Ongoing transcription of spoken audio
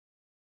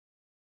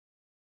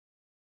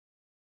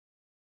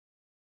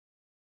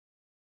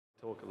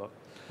talk a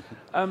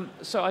lot.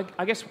 So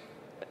I guess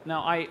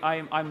now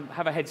I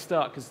have a head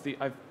start because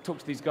I've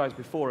talked to these guys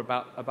before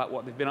about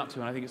what they've been up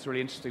to, and I think it's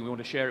really interesting. We want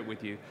to share it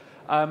with you.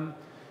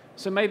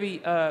 So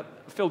maybe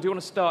Phil, do you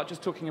want to start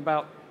just talking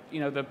about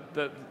your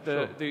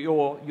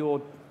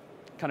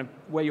kind of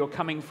where you're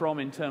coming from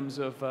in terms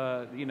of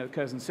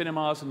Curzon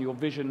Cinemas and your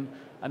vision,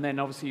 and then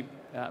obviously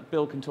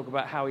Bill can talk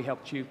about how he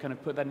helped you kind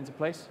of put that into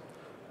place.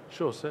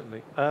 Sure,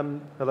 certainly.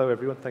 Hello,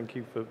 everyone. Thank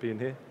you for being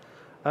here.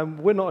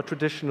 We're not a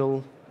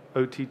traditional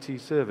OTT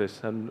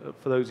service, and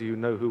for those of you who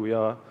know who we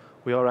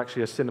are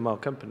actually a cinema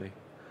company.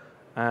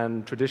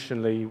 And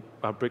traditionally,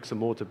 our bricks and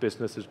mortar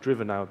business has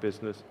driven our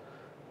business,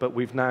 but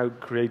we've now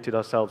created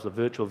ourselves a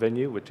virtual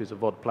venue, which is a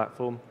VOD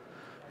platform,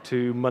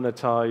 to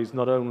monetize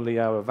not only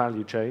our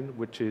value chain,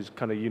 which is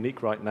kind of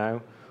unique right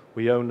now.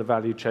 We own the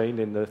value chain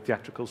in the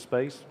theatrical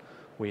space.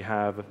 We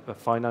have a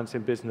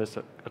financing business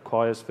that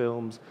acquires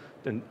films,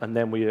 and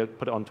then we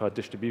put it onto our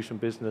distribution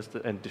business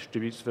that then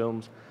distributes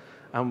films.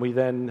 And we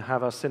then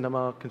have our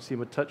cinema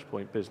consumer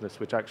touchpoint business,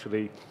 which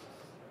actually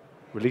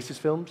releases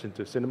films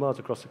into cinemas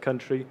across the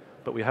country.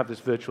 But we have this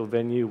virtual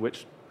venue,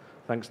 which,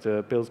 thanks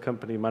to Bill's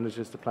company,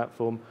 manages the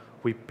platform.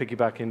 We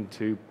piggyback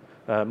into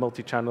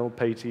multi-channel,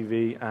 pay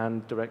TV,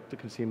 and direct to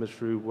consumers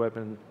through web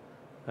and,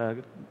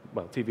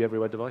 TV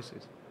everywhere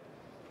devices.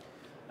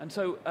 And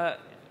so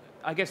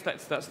I guess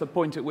that's the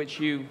point at which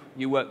you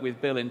work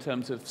with Bill in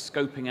terms of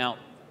scoping out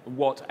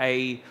what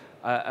a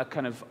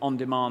kind of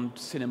on-demand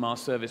cinema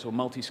service or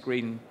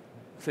multi-screen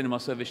cinema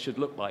service should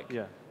look like.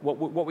 Yeah. What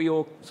were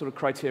your sort of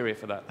criteria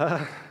for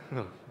that?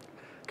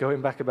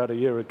 Going back about a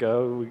year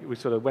ago,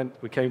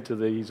 we came to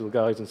the Easel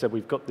guys and said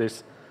we've got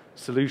this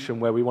solution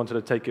where we wanted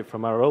to take it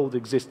from our old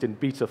existing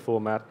beta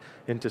format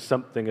into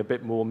something a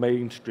bit more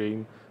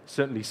mainstream.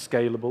 Certainly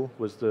scalable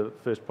was the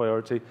first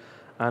priority.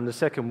 And the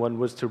second one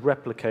was to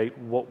replicate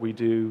what we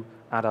do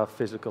at our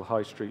physical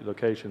high street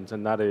locations,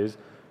 and that is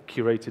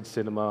curated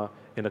cinema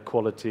in a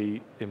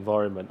quality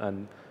environment.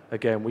 And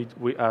again,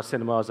 our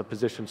cinemas are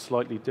positioned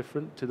slightly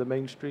different to the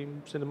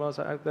mainstream cinemas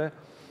out there,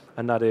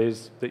 and that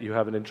is that you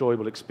have an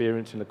enjoyable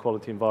experience in a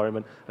quality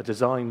environment, a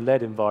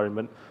design-led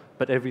environment,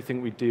 but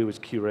everything we do is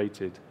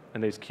curated,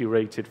 and is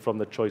curated from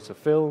the choice of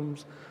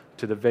films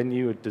to the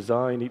venue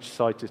design. Each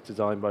site is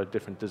designed by a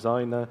different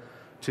designer,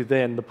 to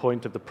then the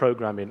point of the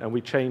programming. And we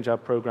change our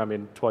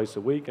programming twice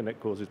a week, and it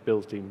causes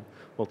Bill's team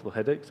multiple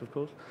headaches, of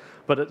course.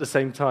 But at the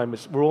same time,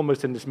 we're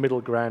almost in this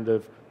middle ground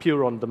of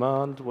pure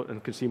on-demand,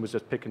 and consumers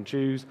just pick and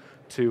choose,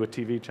 to a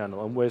TV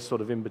channel. And we're sort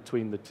of in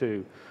between the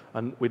two.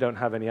 And we don't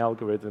have any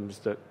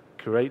algorithms that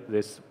create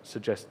this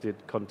suggested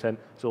content.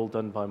 It's all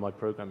done by my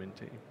programming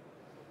team.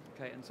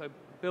 Okay, and so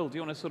Bill, do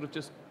you want to sort of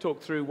just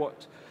talk through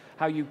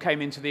how you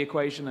came into the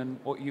equation and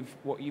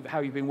how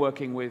you've been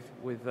working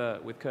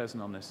with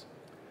Curzon on this?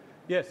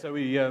 Yeah, so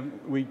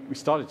we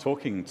started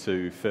talking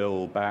to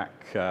Phil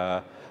back,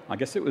 I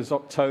guess it was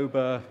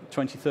October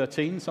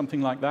 2013,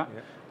 something like that.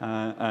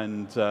 Yeah.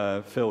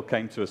 And Phil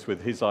came to us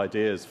with his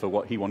ideas for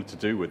what he wanted to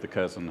do with the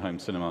Curzon Home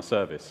Cinema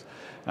service.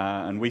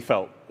 And we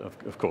felt,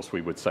 of course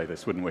we would say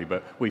this, wouldn't we,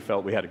 but we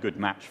felt we had a good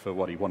match for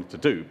what he wanted to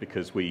do,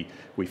 because we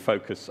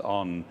focus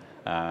on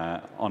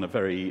a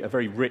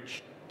very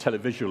rich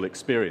televisual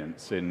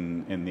experience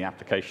in the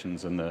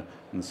applications and the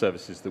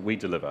services that we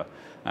deliver,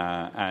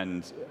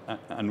 and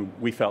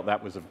we felt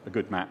that was a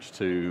good match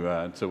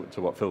to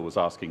what Phil was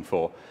asking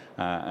for,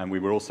 and we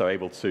were also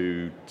able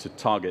to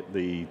target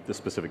the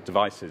specific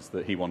devices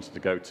that he wanted to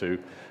go to.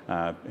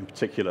 In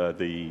particular,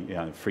 the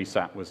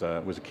FreeSat was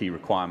a key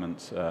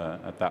requirement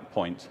at that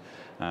point,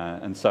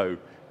 and so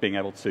being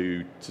able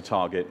to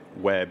target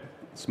web,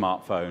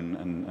 smartphone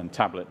and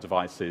tablet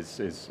devices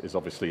is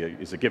obviously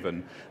a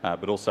given,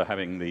 but also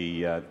having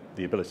the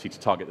ability to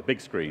target the big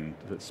screen,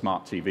 the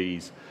smart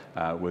TVs,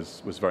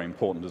 was very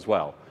important as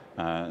well.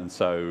 And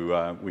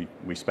so we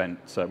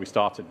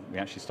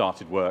actually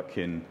started work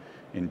in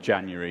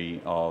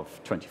January of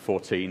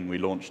 2014. We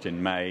launched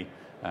in May,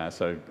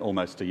 so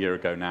almost a year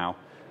ago now,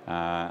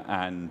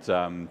 and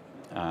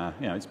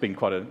it's been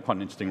quite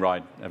an interesting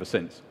ride ever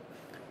since.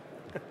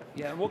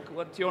 Yeah, what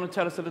do you want to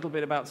tell us a little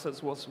bit about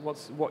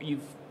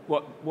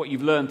what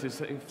you've learned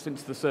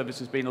since the service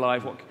has been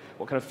live?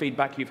 What kind of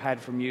feedback you've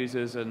had from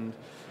users, and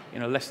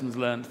lessons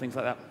learned, things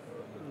like that?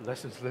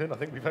 Lessons learned. I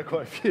think we've had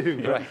quite a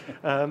few.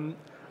 Right.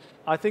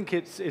 I think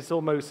it's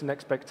almost an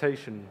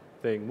expectation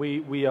thing.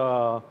 We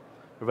are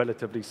a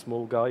relatively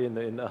small guy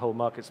in the whole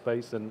market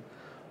space,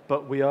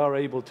 but we are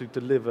able to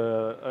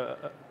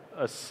deliver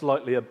a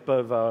slightly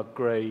above our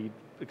grade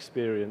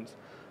experience.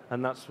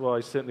 And that's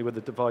why, certainly with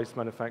the device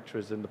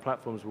manufacturers and the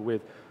platforms we're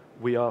with,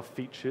 we are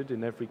featured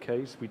in every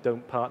case. We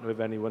don't partner with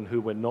anyone who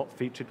we're not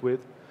featured with,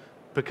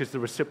 because the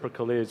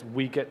reciprocal is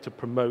we get to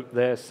promote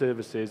their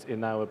services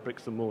in our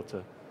bricks and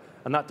mortar.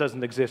 And that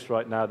doesn't exist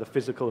right now. The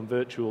physical and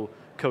virtual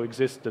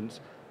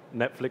coexistence,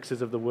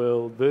 Netflixes of the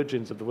world,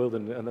 Virgins of the world,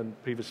 and then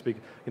previous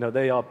speakers,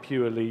 they are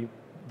purely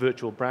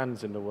virtual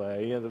brands in a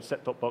way. The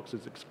set-top box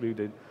is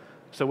excluded.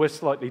 So we're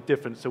slightly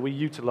different. So we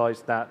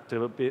utilize that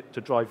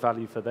to drive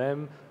value for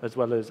them as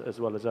well as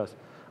us.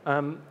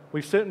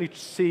 We've certainly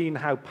seen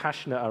how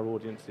passionate our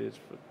audience is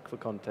for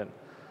content.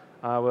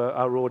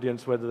 Our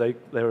audience, whether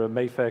they're a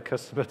Mayfair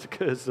customer to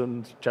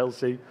Curzon,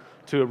 Chelsea,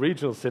 to a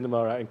regional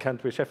cinema out in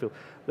Canterbury, Sheffield,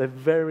 they're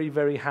very,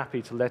 very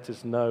happy to let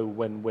us know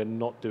when we're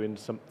not doing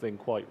something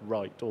quite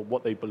right, or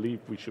what they believe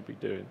we should be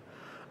doing,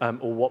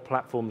 or what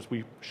platforms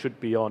we should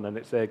be on, and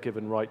it's their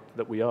given right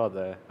that we are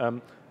there.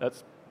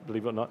 That's,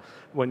 believe it or not,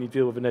 when you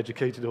deal with an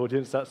educated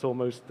audience, that's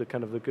almost the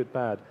kind of the good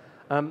bad.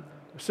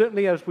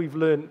 Certainly, as we've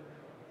learned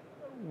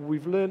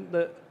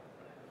that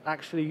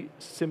actually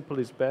simple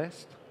is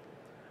best.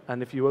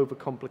 And if you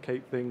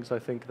overcomplicate things, I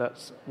think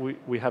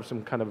we have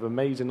some kind of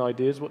amazing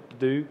ideas what to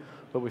do,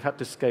 but we've had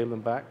to scale them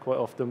back quite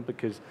often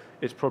because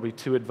it's probably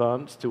too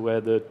advanced to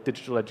where the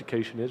digital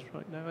education is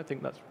right now. I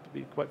think that's to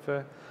be quite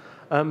fair.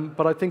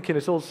 But I think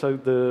it's also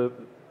the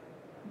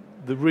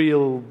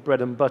real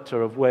bread and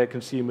butter of where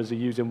consumers are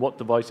using, what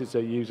devices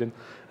they're using,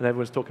 and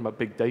everyone's talking about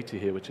big data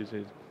here, which is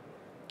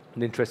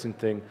an interesting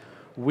thing.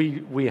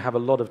 We have a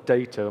lot of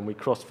data, and we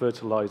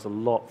cross-fertilize a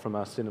lot from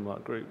our cinema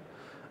group.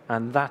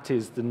 And that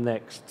is the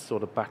next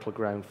sort of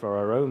battleground for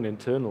our own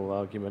internal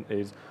argument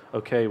is,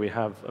 okay, we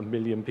have 1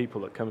 million people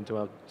that come into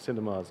our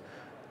cinemas.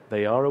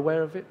 They are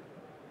aware of it,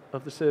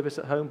 of the service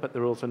at home, but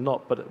they're also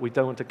not. But we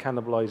don't want to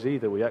cannibalize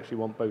either. We actually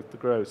want both to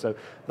grow. So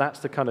that's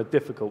the kind of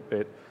difficult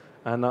bit.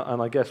 And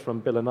I guess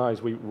from Bill and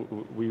I's, we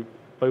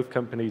both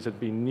companies have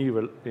been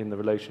new in the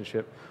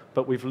relationship,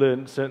 but we've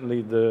learned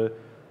certainly the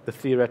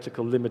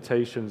theoretical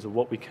limitations of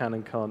what we can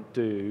and can't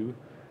do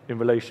in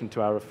relation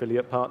to our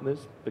affiliate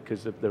partners,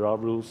 because there are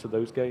rules to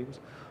those games,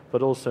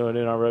 but also in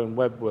our own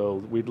web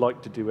world, we'd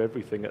like to do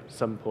everything at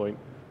some point,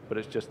 but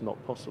it's just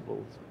not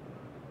possible.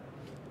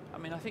 I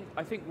mean,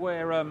 I think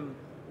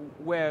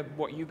where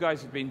what you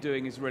guys have been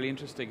doing is really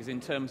interesting is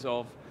in terms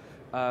of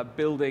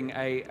building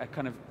a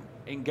kind of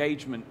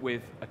engagement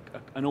with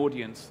an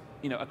audience,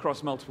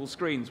 across multiple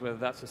screens, whether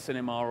that's a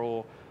cinema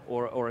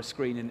or a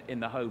screen in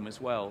the home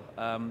as well.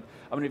 I mean,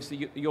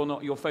 obviously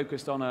you're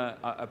focused on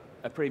a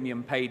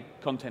premium paid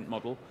content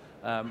model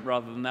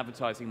rather than an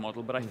advertising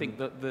model, but I think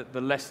that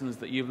the lessons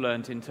that you've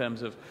learned in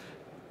terms of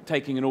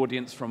taking an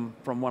audience from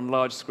one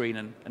large screen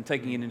and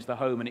taking it into the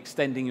home and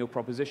extending your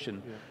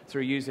proposition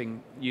through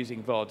using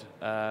VOD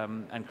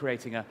and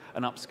creating an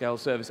upscale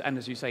service, and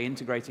as you say,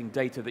 integrating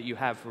data that you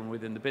have from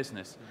within the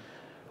business.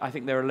 I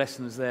think there are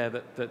lessons there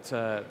that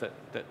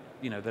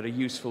are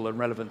useful and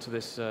relevant to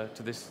this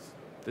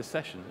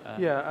session.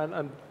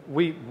 And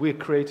we're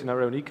creating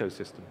our own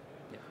ecosystem.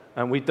 Yeah.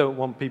 And we don't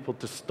want people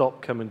to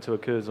stop coming to a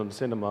Curzon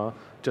cinema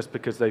just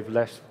because they've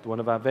left one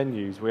of our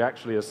venues. We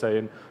actually are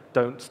saying,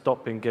 don't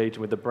stop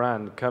engaging with the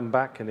brand, come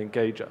back and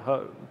engage at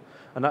home.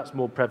 And that's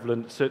more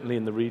prevalent, certainly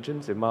in the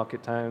regions, in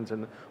market towns,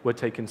 and we're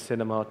taking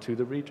cinema to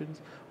the regions.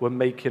 We're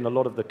making a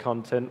lot of the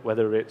content,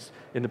 whether it's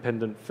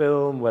independent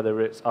film, whether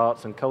it's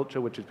arts and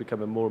culture, which is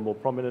becoming more and more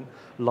prominent.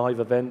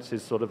 Live events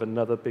is sort of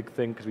another big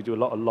thing, because we do a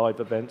lot of live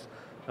events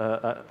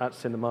at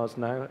cinemas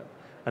now.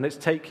 And it's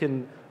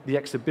taken the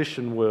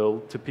exhibition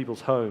world to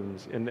people's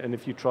homes. And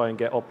if you try and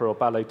get opera or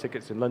ballet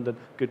tickets in London,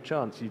 good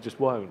chance, you just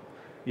won't.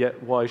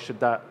 Yet why should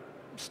that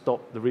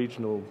stop the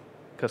regional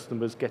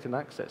customers getting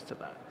access to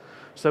that?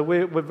 So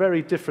we're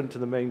very different to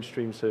the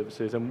mainstream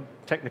services, and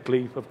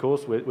technically, of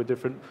course, we're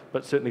different,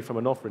 but certainly from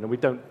an offering, and we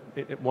don't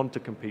want to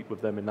compete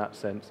with them in that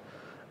sense,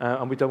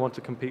 and we don't want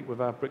to compete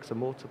with our bricks and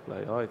mortar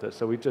play either.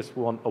 So we just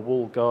want a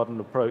walled garden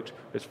approach.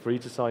 It's free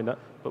to sign up,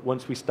 but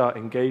once we start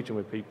engaging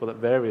with people at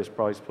various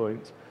price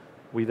points,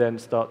 we then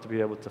start to be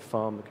able to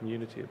farm the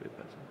community a bit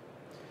better.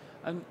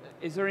 And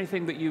is there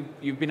anything that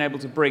you've been able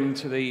to bring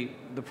to the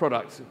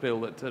product, Bill,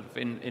 that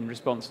in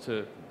response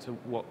to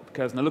what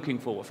Curzon are looking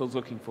for, what Phil's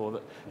looking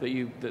for, that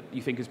you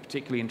think is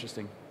particularly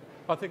interesting?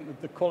 I think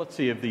that the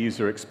quality of the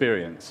user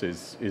experience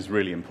is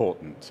really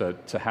important.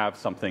 To have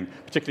something,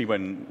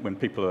 particularly when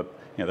people are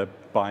they're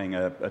buying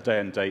a day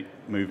and date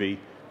movie.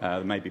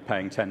 They may be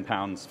paying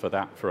 £10 for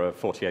that for a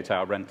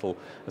 48-hour rental.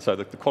 So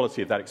the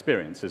quality of that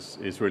experience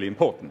is really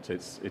important.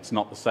 It's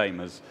not the same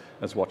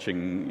as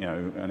watching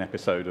an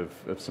episode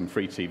of some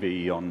free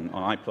TV on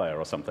iPlayer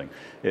or something.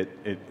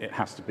 It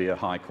has to be a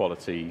high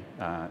quality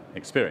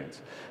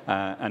experience.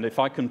 And if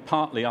I can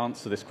partly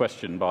answer this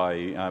question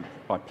by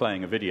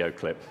playing a video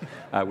clip,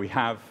 we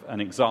have an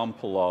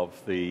example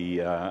of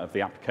the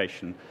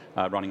application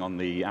running on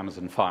the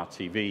Amazon Fire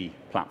TV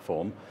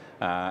platform.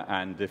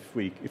 And if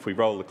we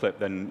roll the clip,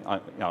 then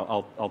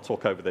I'll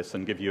talk over this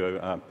and give you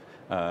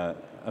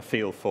a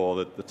feel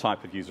for the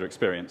type of user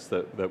experience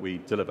that we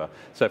deliver.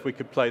 So if we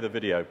could play the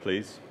video,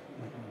 please.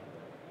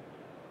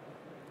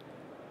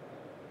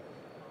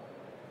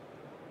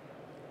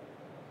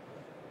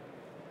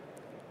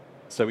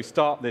 So we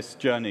start this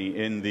journey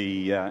in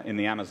the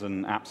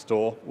Amazon App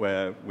Store,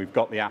 where we've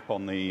got the app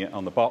on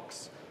the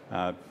box.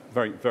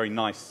 Very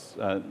nice.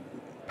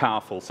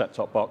 Powerful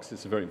set-top box.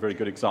 It's a very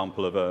good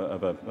example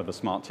of a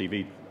smart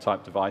TV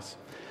type device.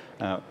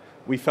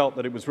 We felt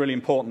that it was really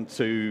important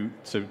to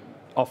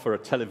offer a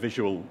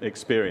televisual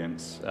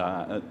experience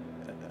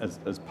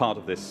as part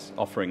of this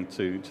offering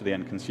to the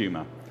end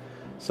consumer.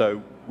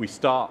 So we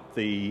start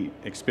the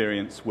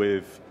experience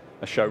with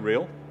a show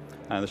reel,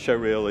 and the show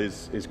reel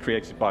is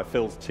created by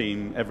Phil's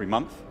team every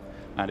month,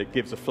 and it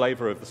gives a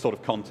flavor of the sort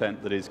of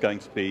content that is going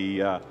to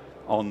be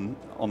on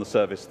the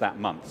service that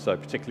month. So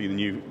particularly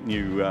the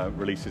new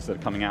releases that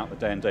are coming out, the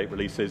day and date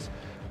releases,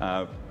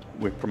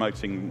 we're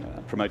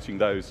promoting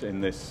those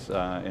in this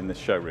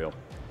show reel.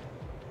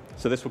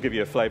 So this will give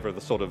you a flavor of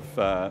the sort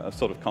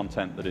of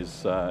content that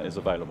is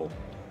available.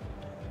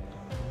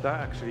 That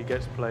actually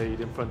gets played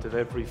in front of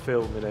every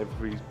film in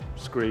every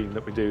screen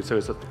that we do. So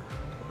it's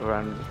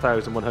around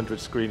 1,100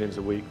 screenings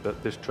a week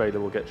that this trailer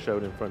will get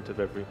shown in front of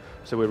every.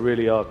 So we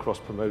really are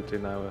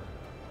cross-promoting our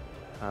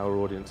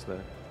audience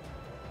there.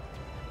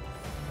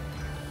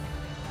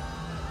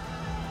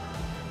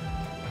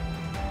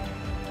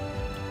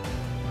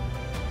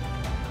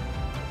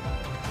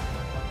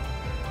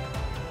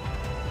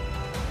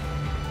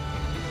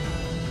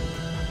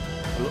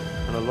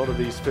 And a lot of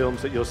these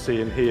films that you're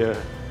seeing here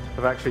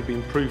have actually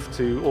been proof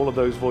to all of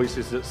those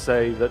voices that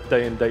say that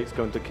day and date's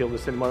going to kill the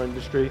cinema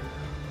industry.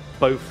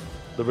 Both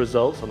the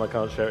results, and I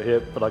can't share it here,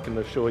 but I can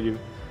assure you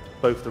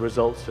both the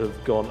results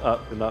have gone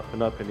up and up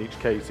and up in each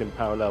case in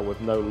parallel with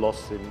no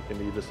loss in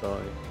either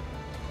side.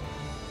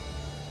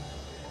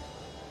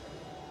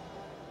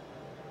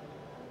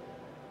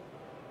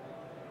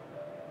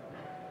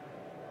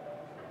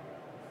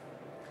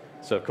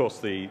 So of course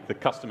the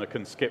customer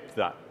can skip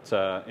that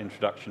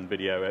introduction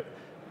video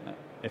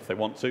if they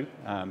want to,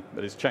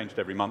 but it's changed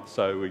every month,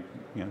 so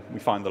we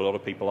find that a lot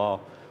of people are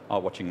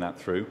watching that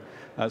through.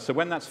 So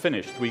when that's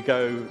finished, we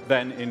go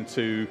then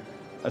into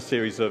a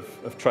series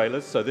of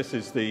trailers. So this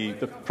is the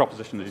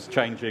proposition that is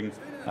changing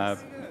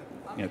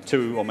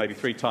 2 or maybe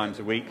 3 times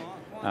a week.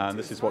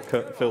 This is what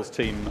Phil's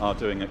team are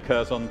doing at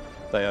Curzon.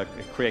 They are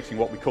creating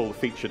what we call the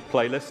featured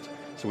playlist.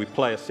 So we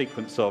play a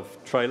sequence of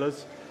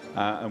trailers,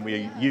 and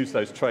we use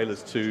those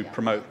trailers to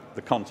promote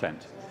the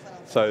content.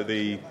 So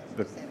the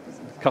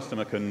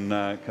customer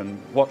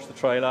can watch the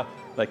trailer.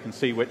 They can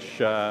see which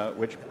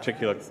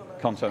particular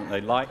content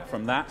they like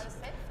from that.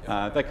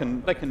 They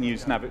can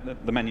use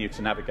the menu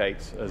to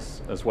navigate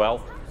as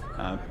well,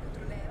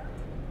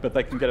 but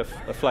they can get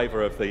a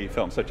flavour of the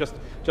film. So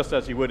just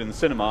as you would in the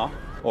cinema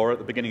or at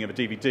the beginning of a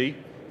DVD,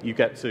 you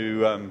get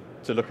to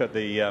look at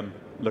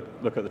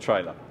the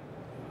trailer.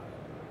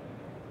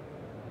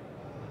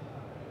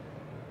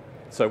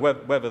 So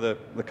whether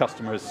the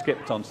customer has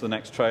skipped onto the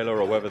next trailer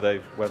or whether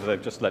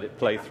they've just let it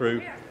play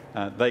through,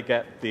 they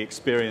get the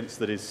experience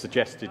that is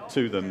suggested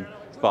to them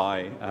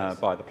by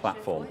the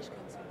platform.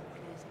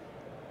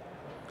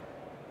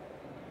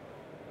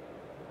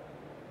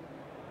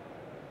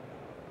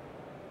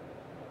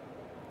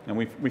 And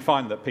we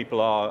find that people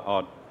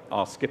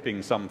are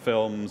skipping some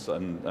films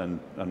and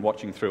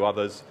watching through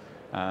others,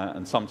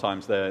 and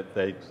sometimes they're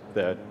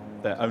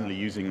only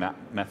using that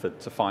method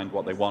to find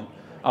what they want.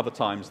 Other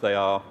times they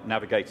are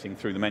navigating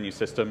through the menu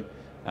system,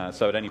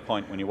 so at any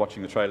point when you're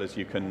watching the trailers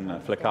you can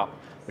flick up.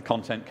 The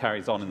content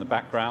carries on in the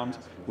background.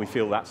 We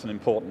feel that's an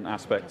important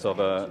aspect of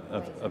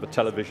a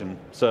television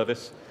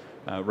service,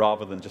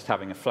 rather than just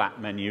having a flat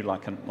menu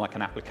like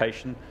an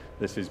application.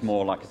 This is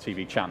more like a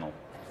TV channel.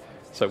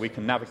 So we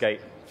can navigate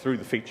through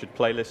the featured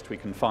playlist. We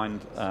can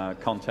find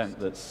content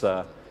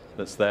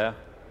that's there.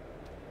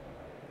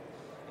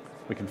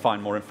 We can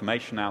find more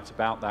information out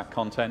about that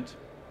content.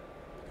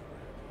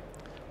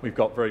 We've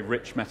got very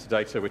rich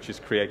metadata which is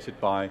created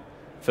by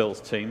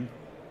Phil's team.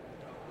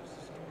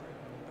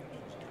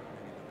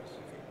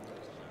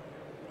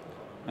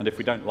 And if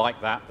we don't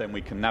like that, then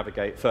we can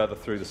navigate further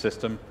through the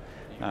system.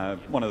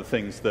 One of the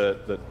things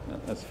that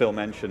as Phil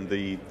mentioned,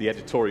 the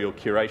editorial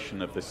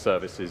curation of this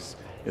service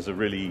is a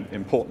really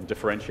important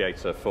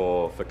differentiator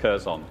for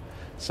Curzon.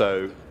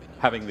 So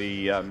having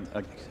the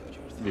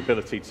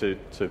ability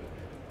to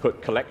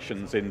put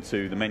collections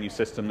into the menu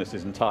system, this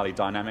is entirely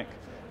dynamic.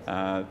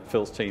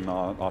 Phil's team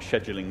are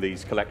scheduling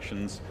these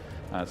collections.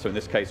 So in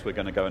this case, we're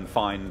going to go and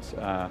find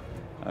a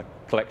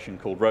collection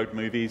called Road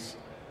Movies,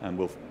 and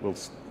we'll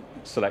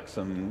select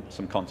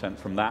some content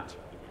from that.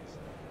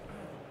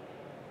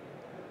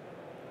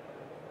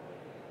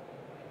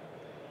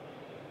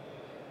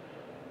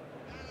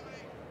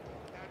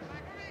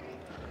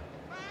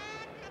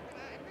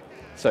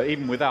 So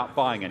even without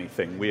buying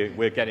anything,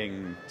 we're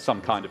getting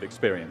some kind of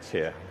experience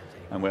here,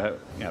 and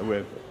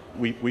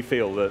we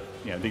feel that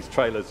these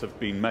trailers have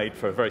been made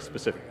for a very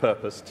specific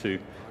purpose to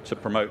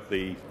promote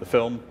the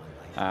film,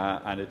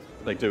 and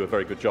they do a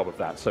very good job of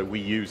that. So we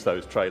use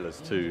those trailers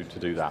to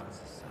do that.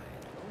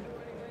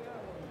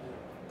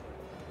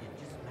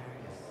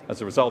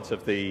 As a result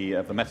of the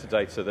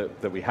metadata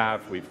that we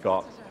have, we've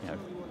got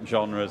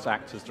genres,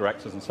 actors,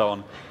 directors, and so on.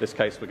 In this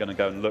case, we're going to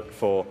go and look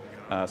for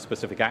a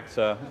specific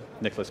actor,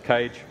 Nicolas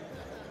Cage.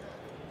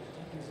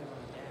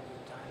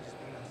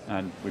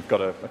 And we've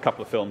got a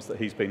couple of films that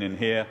he's been in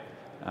here.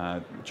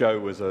 Joe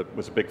was a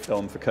big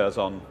film for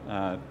Curzon,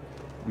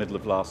 middle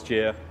of last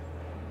year.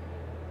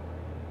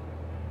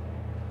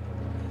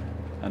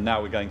 And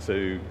now we're going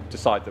to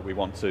decide that we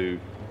want to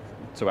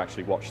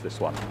actually watch this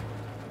one.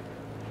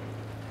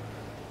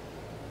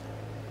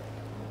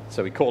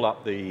 So we call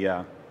up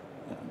the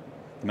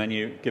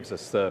menu, gives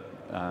us the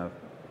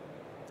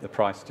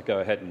price to go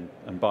ahead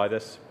and buy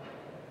this.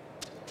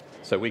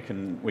 So we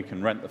can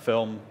rent the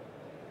film,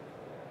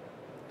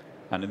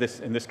 and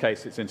in this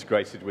case it's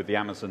integrated with the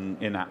Amazon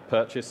in-app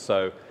purchase.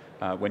 So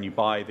when you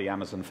buy the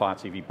Amazon Fire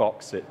TV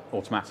box, it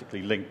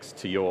automatically links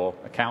to your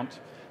account.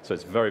 So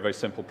it's a very, very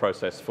simple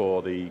process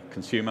for the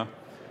consumer.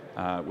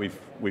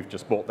 We've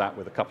just bought that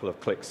with a couple of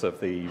clicks of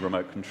the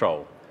remote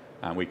control,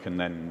 and we can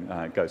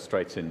then go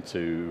straight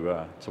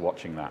into to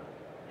watching that.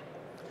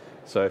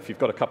 So if you've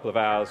got a couple of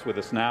hours with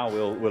us now,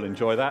 we'll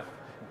enjoy that,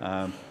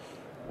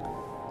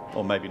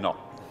 or maybe not.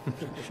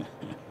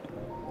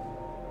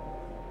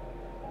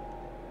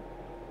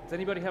 Does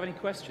anybody have any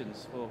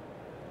questions for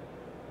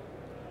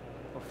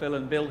Phil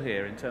and Bill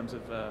here in terms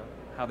of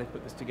how they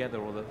put this together,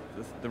 or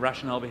the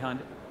rationale behind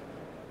it?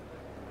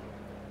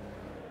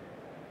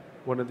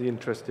 One of the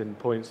interesting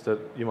points that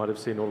you might have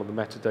seen, all of the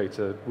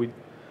metadata,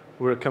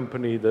 we're a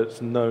company that's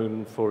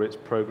known for its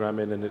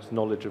programming and its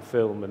knowledge of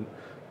film, and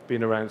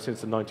been around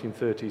since the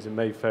 1930s, and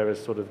Mayfair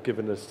has sort of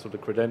given us sort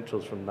of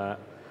credentials from that.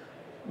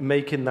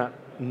 Making that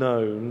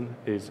known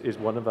is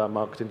one of our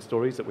marketing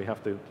stories that we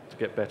have to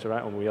get better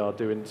at, and we are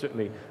doing,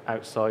 certainly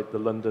outside the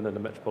London and the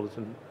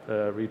metropolitan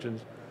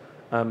regions.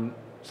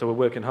 So we're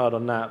working hard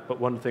on that, but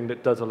one thing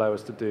that does allow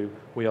us to do,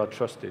 we are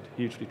trusted,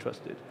 hugely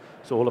trusted.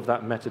 So all of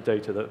that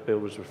metadata that Bill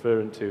was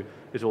referring to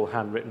is all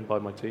handwritten by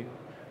my team.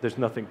 There's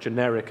nothing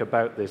generic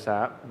about this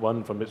app,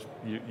 one from its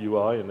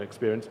UI and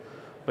experience,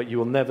 but you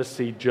will never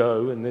see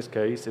Joe, in this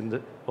case,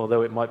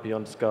 although it might be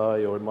on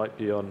Sky or it might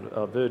be on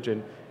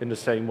Virgin, in the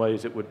same way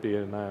as it would be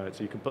in ours.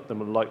 So you can put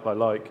them on like by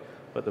like,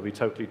 but they'll be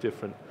totally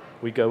different.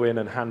 We go in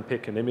and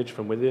handpick an image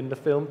from within the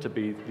film to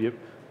be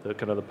the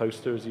kind of the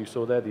poster, as you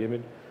saw there, the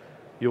image.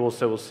 You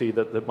also will see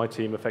that my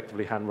team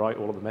effectively handwrite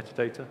all of the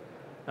metadata.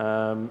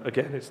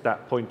 Again, it's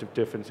that point of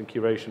difference in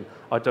curation.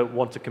 I don't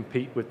want to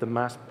compete with the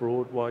mass,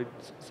 broad, wide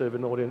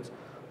serving audience.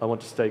 I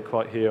want to stay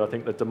quite here. I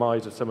think the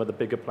demise of some of the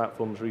bigger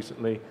platforms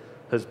recently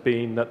has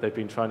been that they've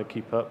been trying to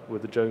keep up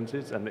with the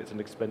Joneses, and it's an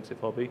expensive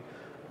hobby.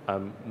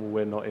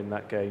 We're not in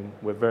that game.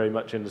 We're very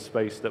much in the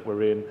space that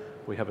we're in.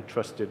 We have a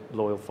trusted,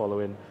 loyal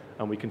following,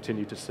 and we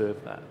continue to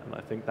serve that. And I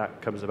think that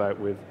comes about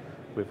with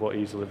what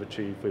Easel have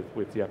achieved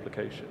with the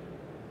application.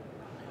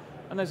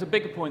 And there's a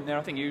bigger point there.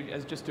 I think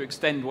just to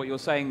extend what you're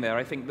saying there,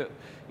 I think that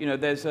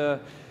there's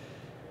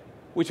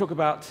we talk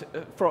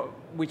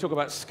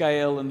about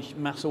scale and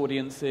mass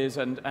audiences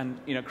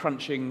and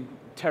crunching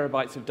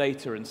terabytes of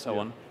data and so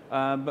on.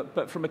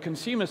 But from a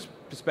consumer's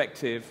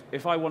perspective,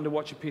 if I want to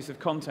watch a piece of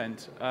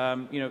content,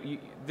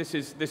 this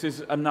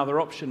is another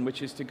option,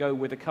 which is to go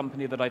with a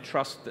company that I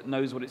trust, that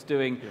knows what it's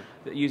doing,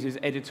 that uses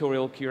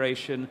editorial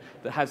curation,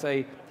 that has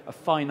a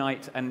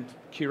finite and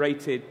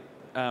curated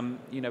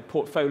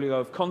portfolio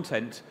of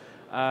content.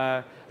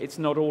 It's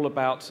not all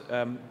about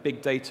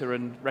big data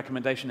and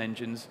recommendation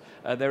engines.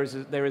 There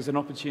is an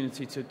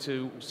opportunity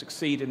to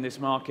succeed in this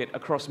market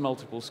across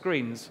multiple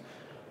screens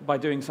by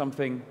doing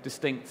something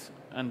distinct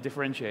and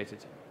differentiated.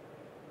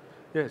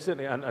 Yeah,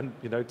 certainly, and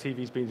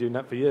TV's been doing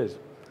that for years.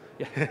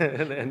 Yeah.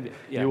 and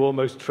you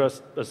almost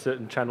trust a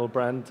certain channel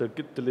brand to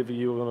deliver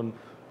you on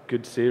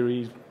good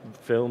series,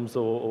 films,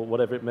 or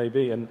whatever it may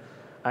be, and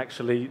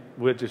actually,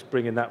 we're just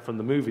bringing that from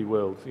the movie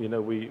world.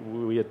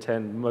 We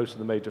attend most of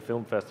the major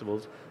film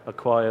festivals,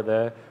 acquire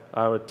there.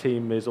 Our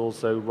team is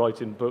also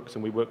writing books,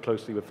 and we work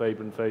closely with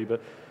Faber and Faber.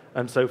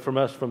 And so from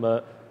us, from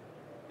an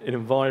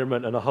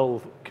environment and a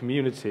whole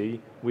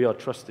community, we are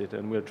trusted,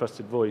 and we're a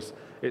trusted voice.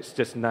 It's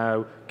just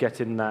now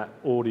getting that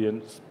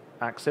audience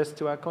access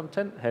to our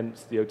content,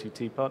 hence the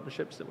OTT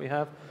partnerships that we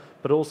have.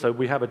 But also,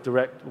 we have a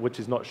direct, which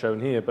is not shown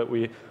here, but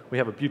we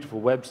have a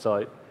beautiful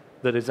website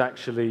that is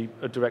actually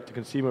a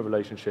direct-to-consumer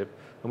relationship,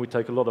 and we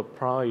take a lot of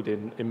pride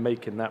in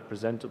making that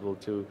presentable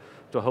to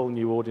whole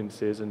new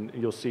audiences, and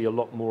you'll see a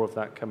lot more of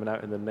that coming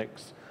out in the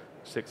next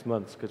 6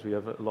 months, because we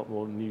have a lot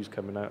more news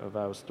coming out of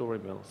our story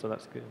mill, so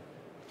that's good.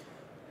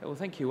 Well,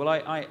 thank you. Well,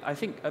 I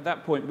think at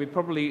that point we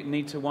probably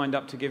need to wind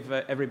up to give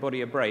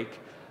everybody a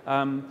break.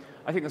 I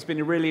think that's been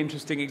a really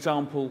interesting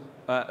example,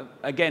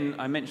 again,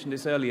 I mentioned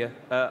this earlier,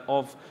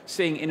 of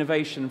seeing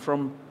innovation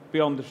from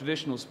beyond the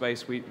traditional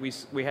space.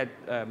 We had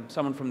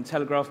someone from the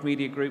Telegraph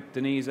Media Group,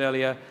 Denise,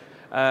 earlier,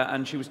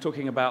 and she was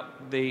talking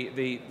about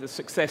the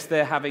success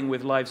they're having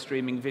with live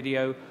streaming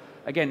video.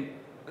 Again,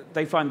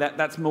 they find that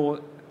that's more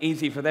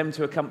easy for them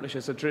to accomplish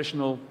as a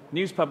traditional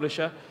news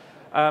publisher.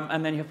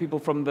 And then you have people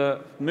from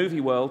the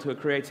movie world who are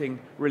creating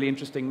really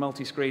interesting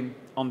multi-screen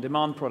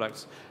on-demand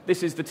products.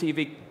 This is the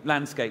TV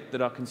landscape that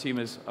our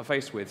consumers are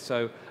faced with.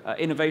 So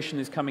innovation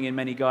is coming in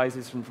many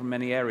guises from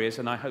many areas,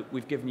 and I hope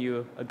we've given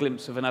you a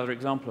glimpse of another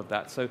example of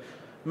that. So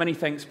many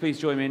thanks. Please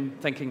join me in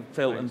thanking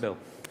Phil and Bill.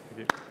 Thank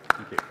you.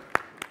 Thank you.